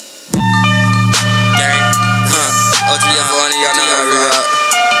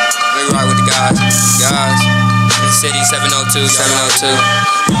guys. In City 702, 702.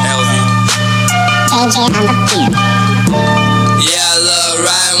 LV. Yeah, I love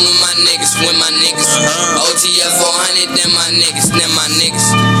riding with my niggas, OTF 400, them my niggas,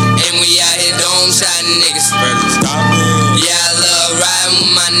 And we out here dome shotting niggas. Yeah, I love riding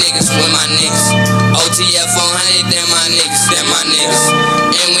with my niggas, OTF 400, them my niggas,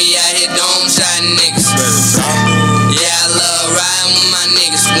 And we out here dome shotting niggas. Yeah, I love riding with my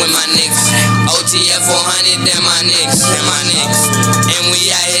niggas, OTF 400, them my niggas, And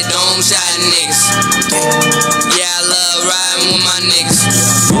we out here dome shotting niggas. Yeah, I love riding with my niggas.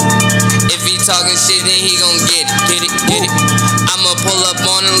 If he talking shit, then he gon' get it. I'ma pull up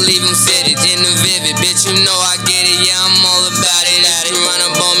on him, leave him fitted in the vivid. Bitch, you know I get it, yeah, I'm all about it. If you run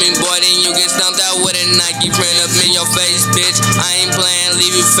up on me, boy, then you get stumped out with a Nike print up in your face, bitch. I ain't playing,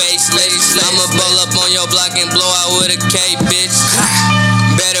 leave you faceless. I'ma pull up on your block and blow out with a K, bitch.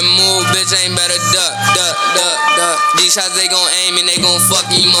 Better move, bitch, ain't better duck. These shots they gon' aim and they gon'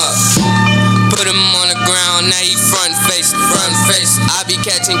 fuck him up. Put him on the ground, now he front face. I be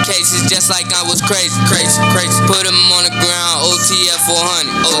catching cases just like I was crazy. Put him on the ground, OTF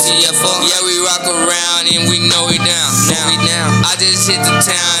 400, Yeah, we rock around and we know we down. I just hit the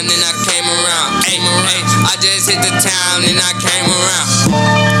town and I came around. I just hit the town and I came around.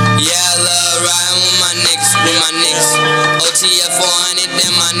 Yeah, I love riding with my niggas, OTF 400,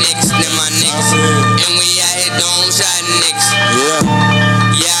 them my niggas, And we out here dome shotting niggas.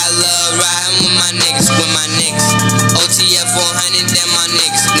 Yeah, I love riding with my niggas, OTF 400, them my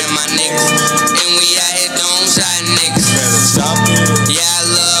niggas, And we out here dome shotting niggas. Yeah, I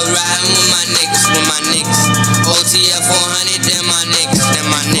love riding with my niggas, OTF 400, them my niggas,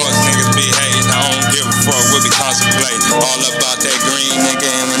 Niggas be hating, I don't give a fuck, we be contemplating all about that green, nigga.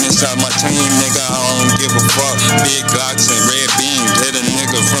 And when it's out my team, nigga, I don't give a fuck. Big Glocks and red beams, hit a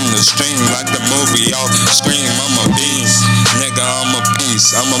nigga from the stream like the movie off scream. I'm a beast, nigga, I'm a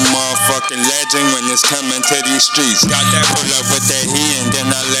beast. I'm a motherfucking legend when it's coming to these streets. Got that pull up with that heat and then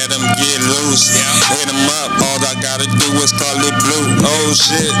I let him get loose. Hit him up, all I gotta do is call it blue. Oh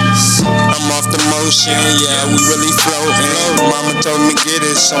shit, I'm off the motion, yeah, we really floating. Mama told me get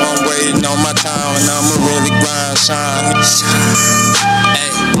it, so I'm waiting on my time and I'ma really grind, shine.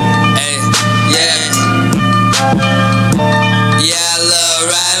 Yeah, I love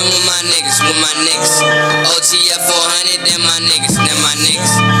riding with my niggas, OTF 400, them my niggas,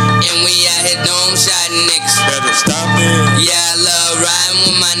 And we out here dome shotting niggas. Better stop it. Yeah, I love riding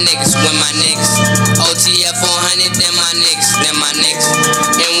with my niggas, OTF 400, them my niggas,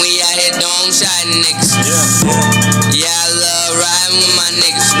 And we out here dome shotting niggas. Yeah, I love riding with my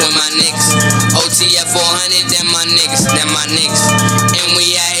niggas, OTF 400, them my niggas, And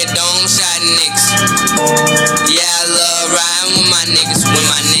we out here dome shotting niggas. Yeah, I love riding with my niggas,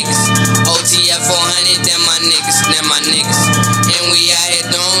 OTF 400, them my niggas, And we out here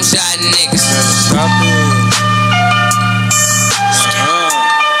dome shotting niggas.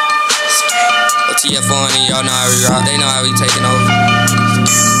 OTF 400, y'all know how we rock, they know how we taking over.